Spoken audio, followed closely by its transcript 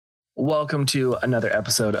Welcome to another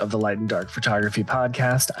episode of the Light and Dark Photography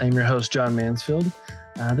Podcast. I'm your host, John Mansfield.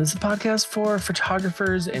 This is a podcast for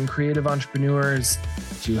photographers and creative entrepreneurs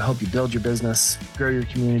to help you build your business, grow your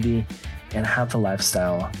community, and have the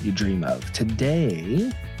lifestyle you dream of.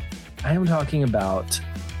 Today, I am talking about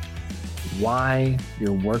why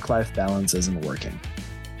your work-life balance isn't working.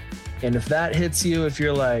 And if that hits you, if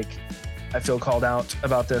you're like, I feel called out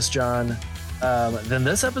about this, John, then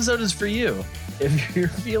this episode is for you. If you're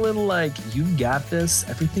feeling like you got this,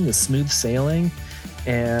 everything is smooth sailing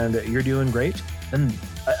and you're doing great, then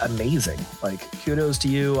amazing. Like kudos to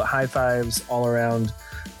you, high fives all around.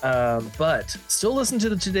 But still listen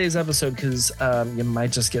to today's episode because you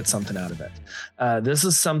might just get something out of it. This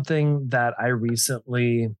is something that I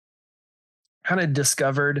recently kind of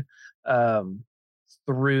discovered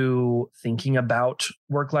through thinking about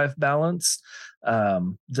work-life balance.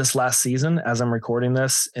 This last season, as I'm recording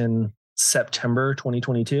this in September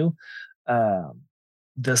 2022,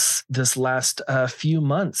 this last few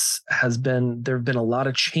months there have been a lot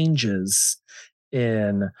of changes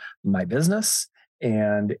in my business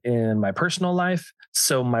and in my personal life.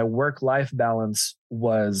 So my work-life balance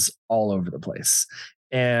was all over the place.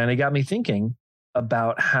 And it got me thinking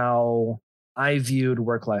about how I viewed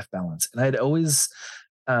work-life balance. And I'd always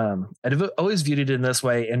viewed it in this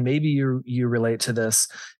way. And maybe you relate to this,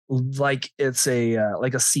 like it's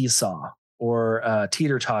like a seesaw or a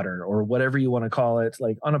teeter-totter or whatever you want to call it,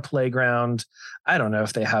 like on a playground. I don't know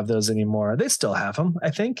if they have those anymore. They still have them, I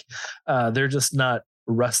think. They're just not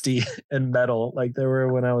rusty and metal like they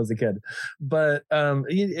were when I was a kid. But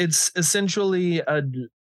it's essentially a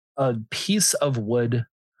piece of wood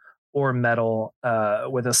or metal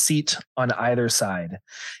with a seat on either side.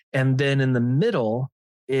 And then in the middle,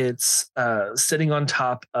 it's sitting on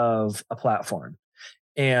top of a platform.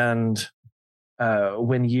 And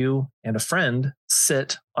when you and a friend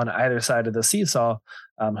sit on either side of the seesaw,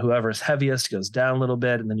 whoever's heaviest goes down a little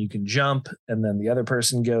bit, and then you can jump, and then the other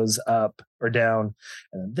person goes up or down,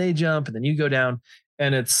 and then they jump, and then you go down,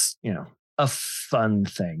 and it's, a fun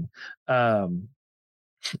thing. I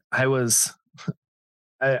was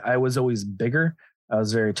always bigger. I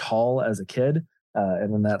was very tall as a kid,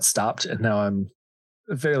 and then that stopped, and now I'm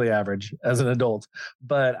fairly average as an adult.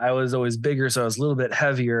 But I was always bigger, so I was a little bit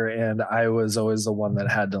heavier, and I was always the one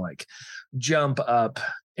that had to like jump up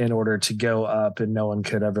in order to go up, and no one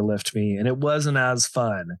could ever lift me, and it wasn't as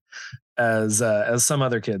fun as some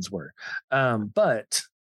other kids were. But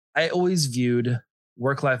I always viewed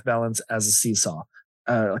work-life balance as a seesaw,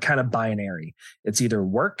 kind of binary. It's either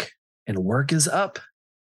work, and work is up,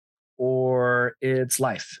 or it's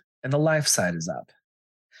life, and the life side is up.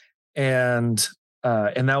 And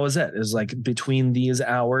that was it. It was like between these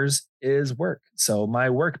hours is work. So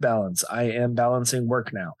my work balance, I am balancing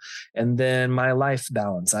work now. And then my life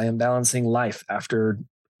balance, I am balancing life after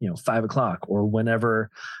 5 o'clock or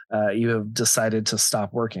whenever you have decided to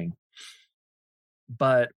stop working.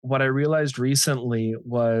 But what I realized recently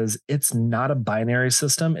was it's not a binary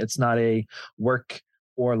system. It's not a work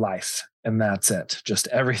or life, and that's it. Just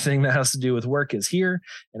everything that has to do with work is here,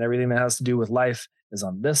 and everything that has to do with life is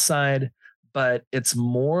on this side. But it's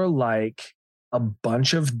more like a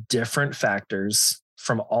bunch of different factors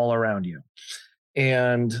from all around you.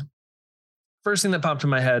 And first thing that popped in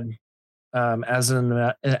my head as an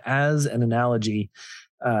analogy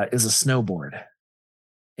is a snowboard.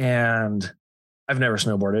 And I've never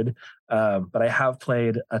snowboarded, but I have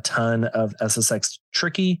played a ton of SSX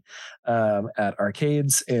Tricky at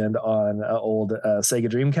arcades and on old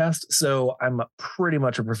Sega Dreamcast. So I'm pretty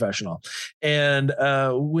much a professional. And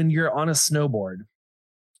when you're on a snowboard,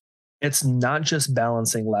 it's not just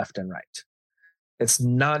balancing left and right. It's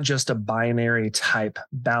not just a binary type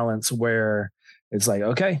balance where it's like,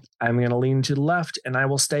 okay, I'm going to lean to the left and I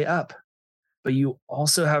will stay up. But you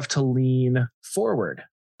also have to lean forward,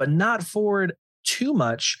 but not forward too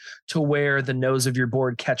much to where the nose of your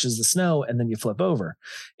board catches the snow and then you flip over.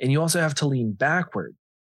 And you also have to lean backward,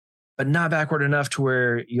 but not backward enough to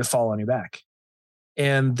where you fall on your back.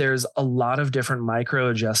 And there's a lot of different micro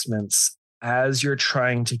adjustments as you're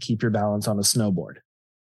trying to keep your balance on a snowboard.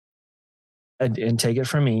 And take it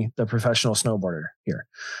from me, the professional snowboarder here.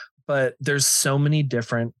 But there's so many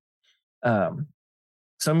different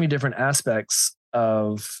aspects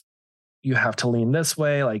of you have to lean this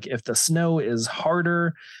way. Like if the snow is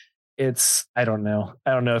harder, I don't know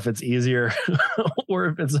if it's easier or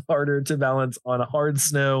if it's harder to balance on hard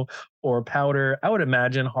snow or powder. I would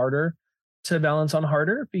imagine harder to balance on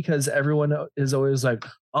harder because everyone is always like,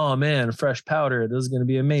 oh man, fresh powder, this is going to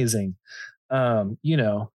be amazing.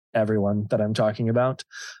 Everyone that I'm talking about,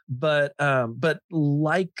 but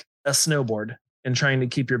like a snowboard, and trying to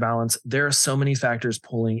keep your balance, there are so many factors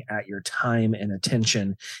pulling at your time and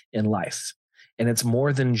attention in life. And it's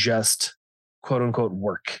more than just quote unquote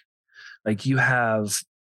work. Like you have,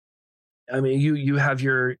 you have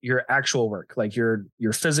your actual work, like you're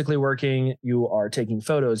physically working, you are taking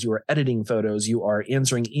photos, you are editing photos, you are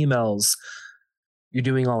answering emails, you're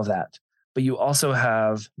doing all of that. But you also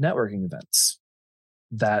have networking events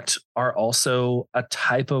that are also a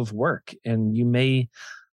type of work, and you may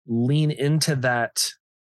lean into that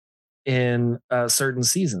in certain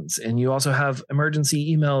seasons. And you also have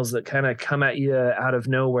emergency emails that kind of come at you out of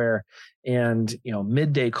nowhere, and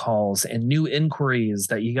midday calls and new inquiries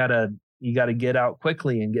that you gotta get out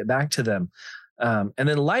quickly and get back to them. And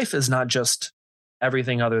then life is not just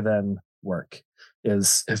everything other than work. It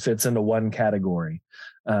fits into one category,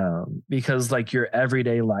 because like your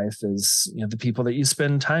everyday life is the people that you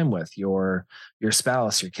spend time with, your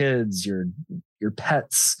spouse, your kids, your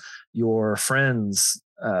pets, your friends,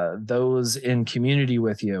 those in community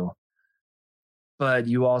with you. But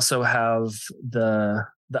you also have the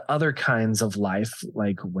other kinds of life,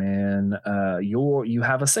 like when you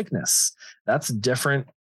have a sickness. That's different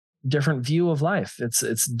view of life.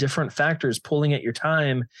 It's different factors pulling at your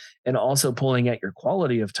time and also pulling at your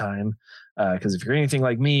quality of time. Because if you're anything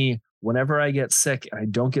like me, whenever I get sick, I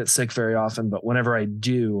don't get sick very often, but whenever I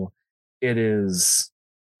do, it is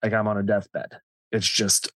like I'm on a deathbed. It's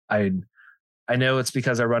just I know it's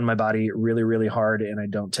because I run my body really, really hard and I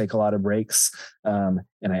don't take a lot of breaks. And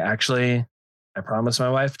I promised my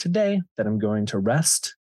wife today that I'm going to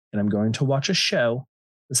rest and I'm going to watch a show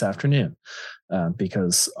this afternoon,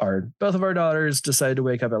 because both of our daughters decided to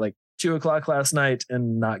wake up at like 2:00 last night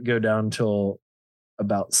and not go down till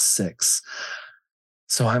about 6.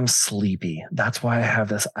 So I'm sleepy. That's why I have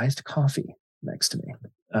this iced coffee next to me,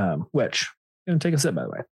 which I'm going to take a sip, by the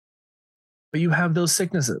way. But you have those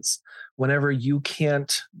sicknesses whenever you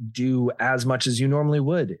can't do as much as you normally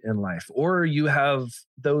would in life, or you have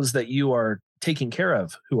those that you are taking care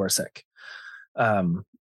of who are sick.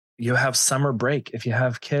 You have summer break. If you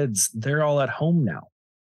have kids, they're all at home now.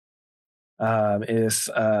 If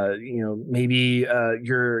maybe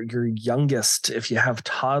your youngest, if you have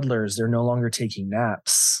toddlers, they're no longer taking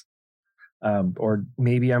naps. Or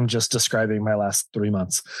maybe I'm just describing my last 3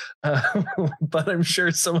 months, but I'm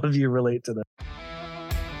sure some of you relate to that.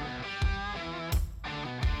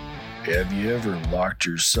 Have you ever locked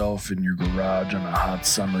yourself in your garage on a hot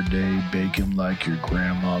summer day, baking like your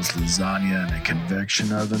grandma's lasagna in a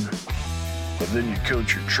convection oven? But then you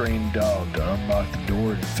coach your trained dog to unlock the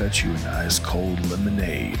door and fetch you an ice-cold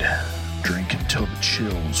lemonade. Drink until the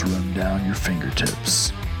chills run down your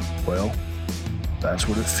fingertips. Well, that's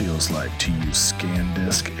what it feels like to use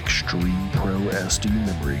SanDisk Extreme Pro SD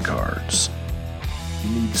memory cards.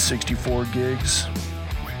 You need 64 gigs?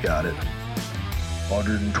 We got it.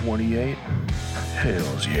 128?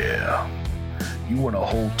 Hells yeah. You want a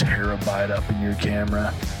whole terabyte up in your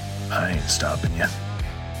camera? I ain't stopping you.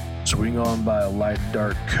 Swing on by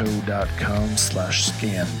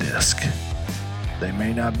lightdartco.com/ScanDisk. They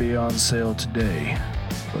may not be on sale today,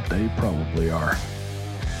 but they probably are.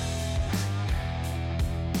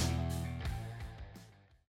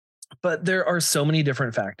 But there are so many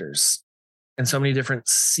different factors and so many different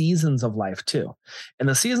seasons of life too. And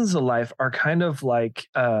the seasons of life are kind of like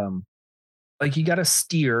you got to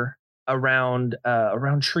steer around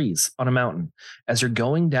trees on a mountain as you're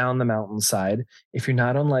going down the mountainside. If you're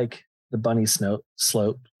not on like the bunny slopes,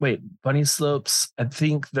 I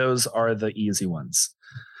think those are the easy ones.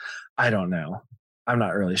 I don't know. I'm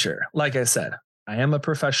not really sure. Like I said, I am a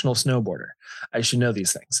professional snowboarder. I should know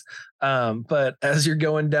these things. But as you're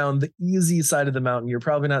going down the easy side of the mountain, you're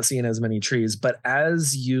probably not seeing as many trees. But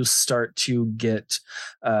as you start to get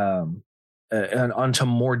onto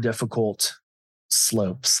more difficult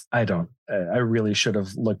slopes, I really should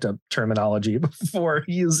have looked up terminology before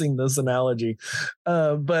using this analogy.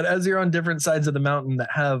 But as you're on different sides of the mountain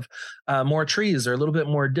that have more trees, they're a little bit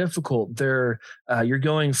more difficult. You're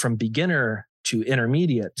going from beginner to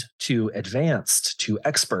intermediate to advanced to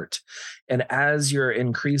expert. And as you're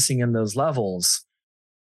increasing in those levels,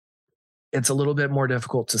 it's a little bit more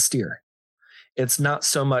difficult to steer. It's not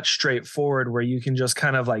so much straightforward where you can just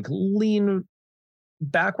kind of like lean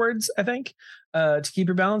backwards, I think, to keep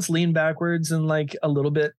your balance, lean backwards and like a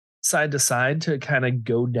little bit side to side to kind of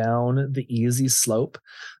go down the easy slope.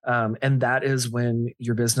 And that is when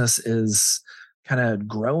your business is kind of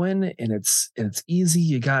growing and it's easy.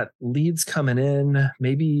 You got leads coming in.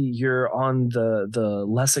 Maybe you're on the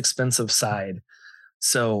less expensive side.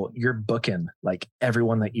 So you're booking like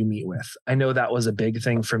everyone that you meet with. I know that was a big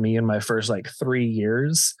thing for me in my first like 3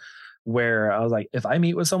 years, where I was like, if I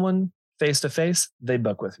meet with someone face to face, they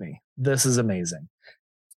book with me. This is amazing.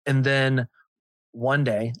 And then one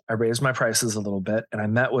day I raised my prices a little bit and I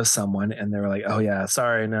met with someone and they were like, oh yeah,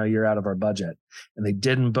 sorry, no, you're out of our budget. And they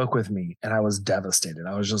didn't book with me. And I was devastated.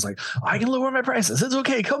 I was just like, I can lower my prices. It's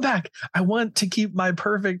okay. Come back. I want to keep my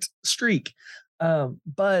perfect streak.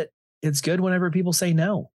 But it's good whenever people say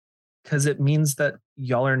no, because it means that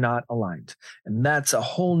y'all are not aligned. And that's a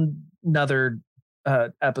whole nother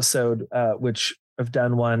episode, which I've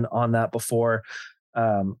done one on that before.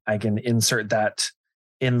 I can insert that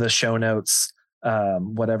in the show notes,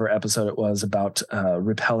 whatever episode it was about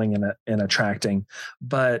repelling and attracting.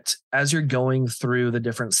 But as you're going through the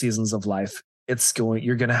different seasons of life,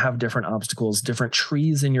 you're going to have different obstacles, different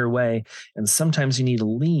trees in your way. And sometimes you need to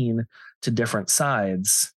lean to different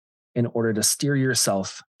sides in order to steer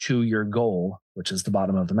yourself to your goal, which is the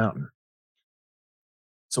bottom of the mountain.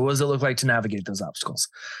 So what does it look like to navigate those obstacles?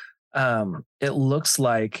 It looks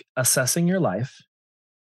like assessing your life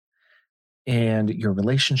and your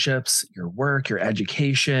relationships, your work, your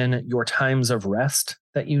education, your times of rest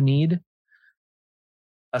that you need,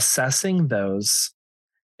 assessing those,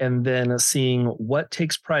 and then seeing what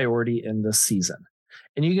takes priority in this season.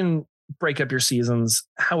 And you can break up your seasons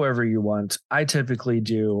however you want. I typically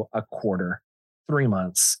do a quarter, 3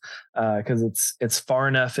 months, because it's far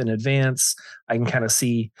enough in advance. I can kind of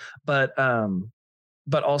see, but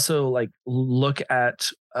also like look at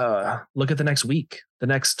the next week, the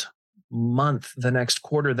next month, the next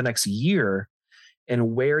quarter, the next year,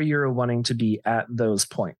 and where you're wanting to be at those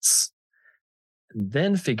points. And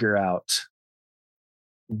then figure out,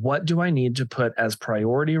 what do I need to put as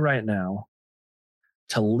priority right now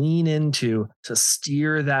to lean into, to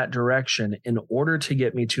steer that direction in order to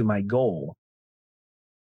get me to my goal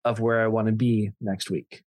of where I want to be next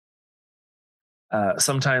week.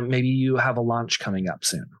 Sometime maybe you have a launch coming up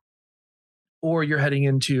soon, or you're heading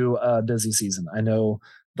into a busy season. I know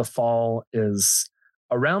the fall is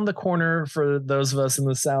around the corner for those of us in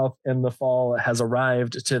the South, and the fall has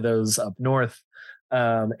arrived to those up north.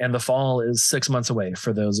 And the fall is 6 months away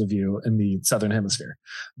for those of you in the Southern Hemisphere.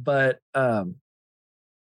 But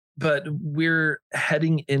we're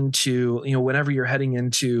heading into, whenever you're heading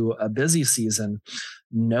into a busy season,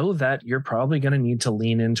 know that you're probably going to need to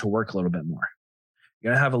lean into work a little bit more.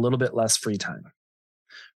 You're going to have a little bit less free time.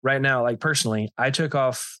 Right now, like personally, I took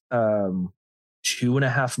off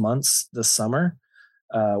 2.5 months this summer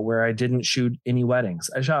where I didn't shoot any weddings.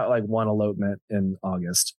 I shot like one elopement in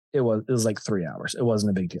August. It was like 3 hours. It wasn't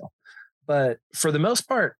a big deal. But for the most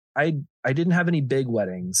part, I didn't have any big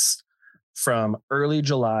weddings from early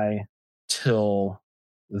July till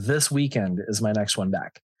this weekend is my next one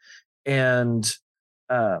back. And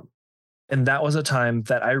that was a time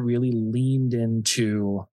that I really leaned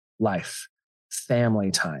into life,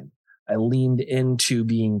 family time. I leaned into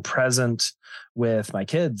being present with my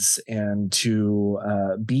kids and to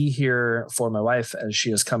be here for my wife as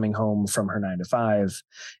she is coming home from her 9 to 5,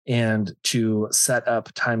 and to set up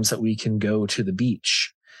times that we can go to the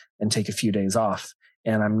beach and take a few days off.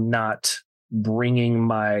 And I'm not bringing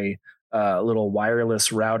my little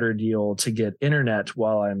wireless router deal to get internet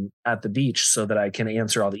while I'm at the beach so that I can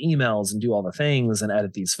answer all the emails and do all the things and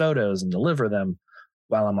edit these photos and deliver them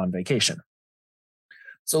while I'm on vacation.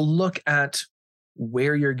 So look at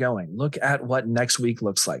where you're going. Look at what next week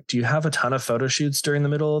looks like. Do you have a ton of photo shoots during the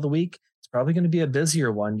middle of the week? It's probably going to be a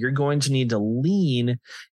busier one. You're going to need to lean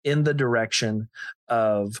in the direction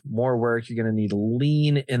of more work. You're going to need to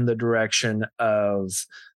lean in the direction of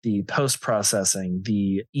the post-processing,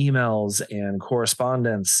 the emails and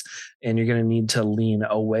correspondence, and you're going to need to lean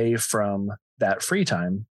away from that free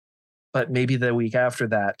time. But maybe the week after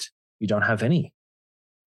that, you don't have any,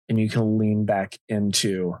 and you can lean back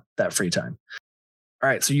into that free time. All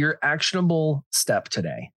right, so your actionable step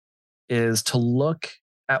today is to look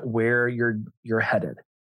at where you're headed.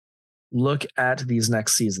 Look at these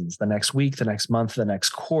next seasons, the next week, the next month, the next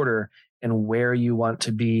quarter, and where you want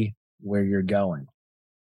to be, where you're going.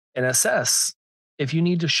 And assess if you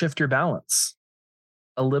need to shift your balance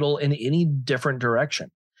a little in any different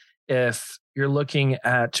direction. If you're looking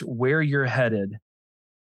at where you're headed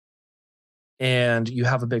and you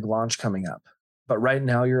have a big launch coming up, but right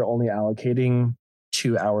now you're only allocating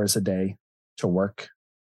 2 hours a day to work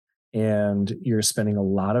and you're spending a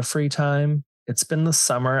lot of free time. It's been the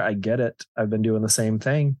summer. I get it. I've been doing the same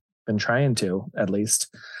thing, been trying to at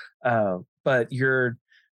least. But you're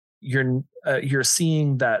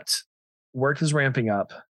seeing that work is ramping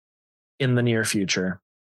up in the near future.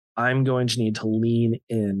 I'm going to need to lean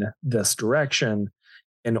in this direction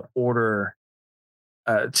in order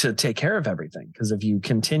to take care of everything. Because if you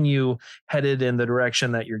continue headed in the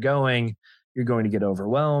direction that you're going, you're going to get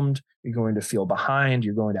overwhelmed, you're going to feel behind,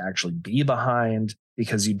 you're going to actually be behind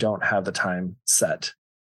because you don't have the time set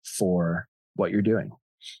for what you're doing.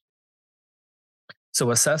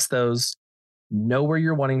 So assess those, know where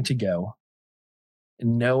you're wanting to go,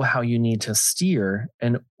 and know how you need to steer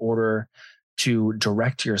in order to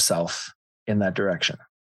direct yourself in that direction.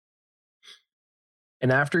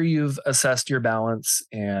 And after you've assessed your balance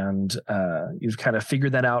and you've kind of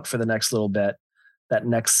figured that out for the next little bit, that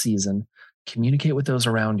next season, communicate with those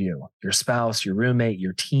around you, your spouse, your roommate,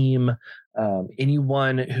 your team,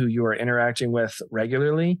 anyone who you are interacting with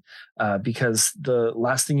regularly, because the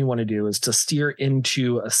last thing you want to do is to steer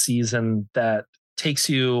into a season that takes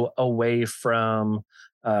you away from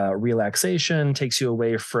relaxation, takes you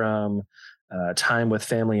away from time with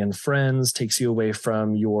family and friends, takes you away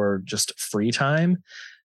from your just free time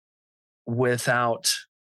without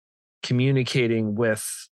communicating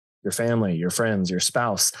with your family, your friends, your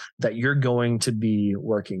spouse, that you're going to be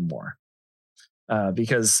working more.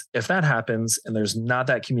 Because if that happens and there's not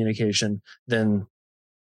that communication, then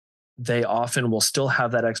they often will still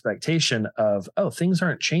have that expectation of, oh, things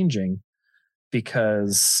aren't changing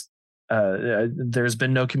because there's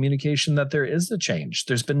been no communication that there is a change.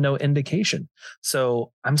 There's been no indication.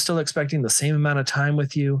 So I'm still expecting the same amount of time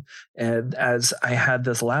with you as I had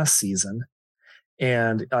this last season.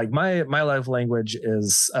 And like my love language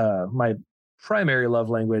is my primary love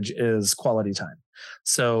language is quality time.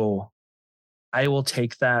 So I will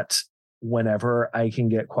take that whenever I can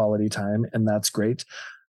get quality time, and that's great.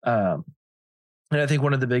 And I think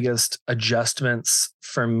one of the biggest adjustments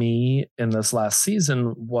for me in this last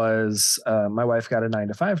season was my wife got a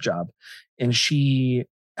 9-to-5 job, and she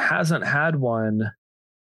hasn't had one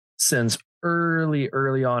since early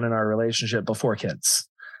on in our relationship before kids.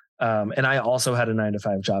 And I also had a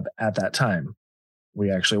 9-to-5 job at that time.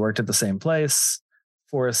 We actually worked at the same place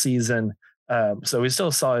for a season. So we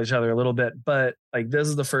still saw each other a little bit, but like this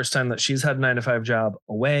is the first time that she's had a 9-to-5 job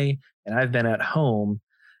away and I've been at home.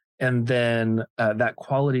 And then that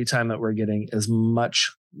quality time that we're getting is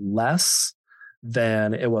much less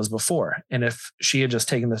than it was before. And if she had just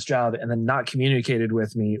taken this job and then not communicated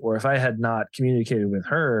with me, or if I had not communicated with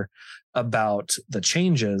her about the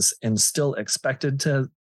changes and still expected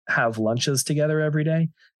to have lunches together every day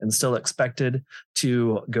and still expected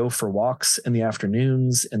to go for walks in the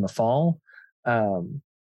afternoons in the fall,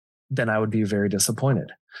 then I would be very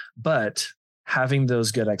disappointed. But having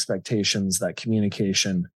those good expectations, that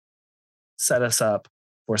communication, set us up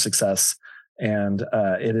for success. And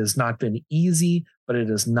it has not been easy, but it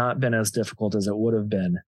has not been as difficult as it would have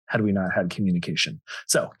been had we not had communication.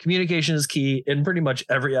 So communication is key in pretty much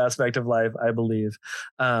every aspect of life, I believe.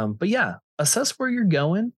 But yeah, assess where you're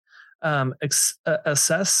going,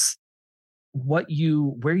 assess where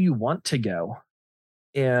you want to go,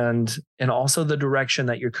 and also the direction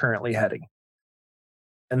that you're currently heading.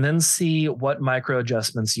 And then see what micro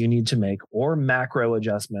adjustments you need to make, or macro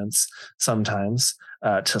adjustments sometimes,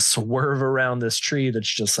 to swerve around this tree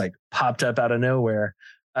that's just like popped up out of nowhere.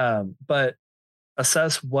 But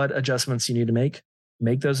assess what adjustments you need to make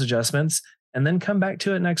those adjustments, and then come back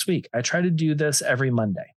to it next week. I try to do this every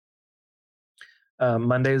Monday.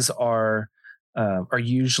 Mondays are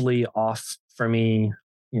usually off for me,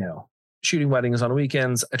 shooting weddings on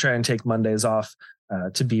weekends. I try and take Mondays off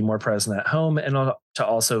to be more present at home, and to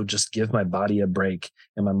also just give my body a break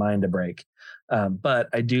and my mind a break. But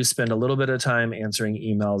I do spend a little bit of time answering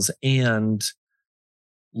emails and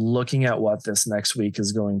looking at what this next week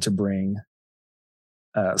is going to bring,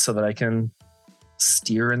 so that I can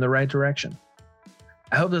steer in the right direction.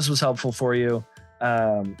 I hope this was helpful for you.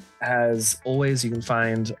 As always, you can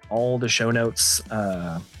find all the show notes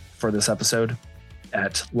for this episode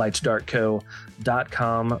at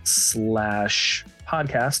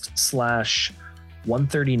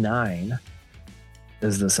lightdarkco.com/podcast/139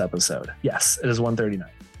 is this episode. Yes, it is 139.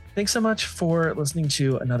 Thanks so much for listening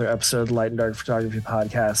to another episode of the Light and Dark Photography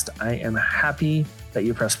Podcast. I am happy that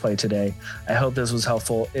you pressed play today. I hope this was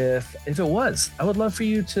helpful. If it was, I would love for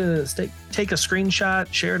you to take a screenshot,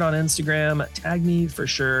 share it on Instagram, tag me for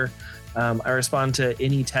sure. I respond to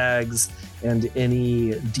any tags and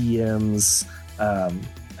any DMs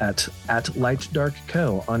at Light Dark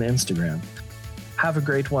Co on Instagram. Have a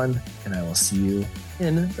great one, and I will see you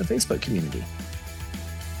in the Facebook community.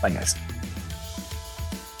 Bye, guys.